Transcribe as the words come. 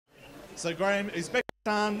So Graham,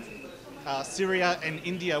 Uzbekistan, Syria and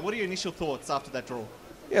India, what are your initial thoughts after that draw?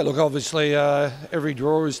 Yeah, look, obviously every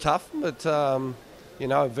draw is tough, but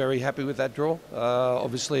very happy with that draw.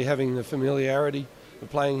 Obviously having the familiarity of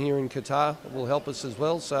playing here in Qatar will help us as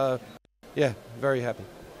well, so yeah, very happy.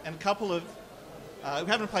 And a couple of, we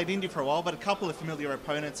haven't played India for a while, but a couple of familiar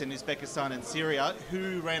opponents in Uzbekistan and Syria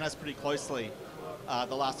who ran us pretty closely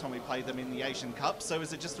the last time we played them in the Asian Cup. So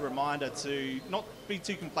is it just a reminder to not be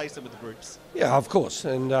too complacent with the groups? Yeah, of course.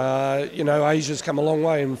 And, Asia's come a long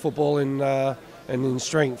way in football and in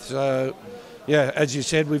strength. So, yeah, as you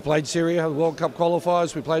said, we've played Syria, the World Cup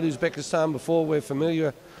qualifiers. We played Uzbekistan before. We're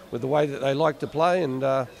familiar with the way that they like to play, and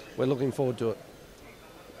we're looking forward to it.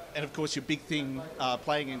 And of course, your big thing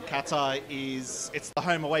playing in Qatar is it's the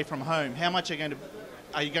home away from home. How much are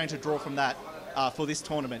you going to draw from that for this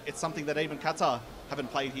tournament? It's something that even Qatar haven't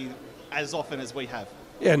played here as often as we have.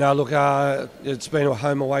 Yeah, no, look, it's been a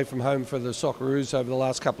home away from home for the Socceroos over the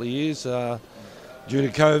last couple of years due to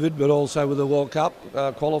COVID, but also with the World Cup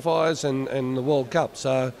qualifiers and the World Cup.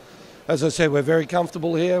 So, as I said, we're very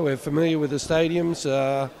comfortable here. We're familiar with the stadiums,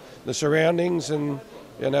 the surroundings, and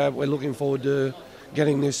we're looking forward to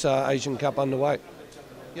getting this Asian Cup underway.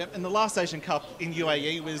 Yep, and the last Asian Cup in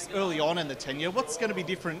UAE was early on in the tenure. What's going to be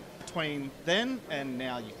different between then and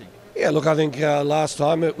now, you think? Yeah, look, I think last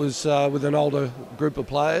time it was with an older group of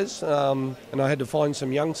players, and I had to find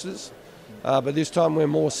some youngsters. But this time we're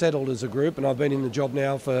more settled as a group, and I've been in the job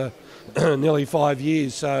now for nearly 5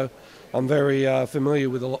 years, so I'm very familiar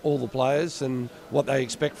with all the players and what they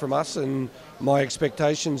expect from us and my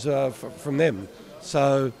expectations from them.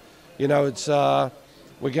 So,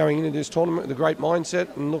 we're going into this tournament with a great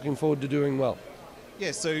mindset and looking forward to doing well.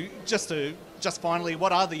 Yeah, so just finally,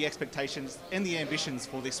 what are the expectations and the ambitions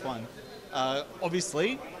for this one?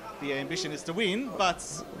 Obviously, the ambition is to win, but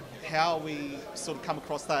how we sort of come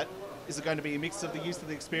across that, is it going to be a mix of the use of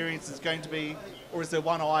the experience, is going to be, or is there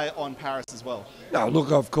one eye on Paris as well? No,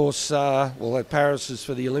 look, of course, Paris is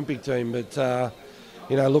for the Olympic team, but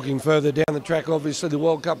looking further down the track, obviously the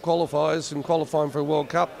World Cup qualifiers and qualifying for a World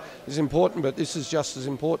Cup is important, but this is just as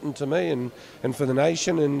important to me and for the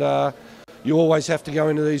nation. And you always have to go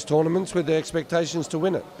into these tournaments with the expectations to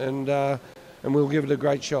win it, and we'll give it a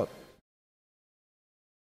great shot.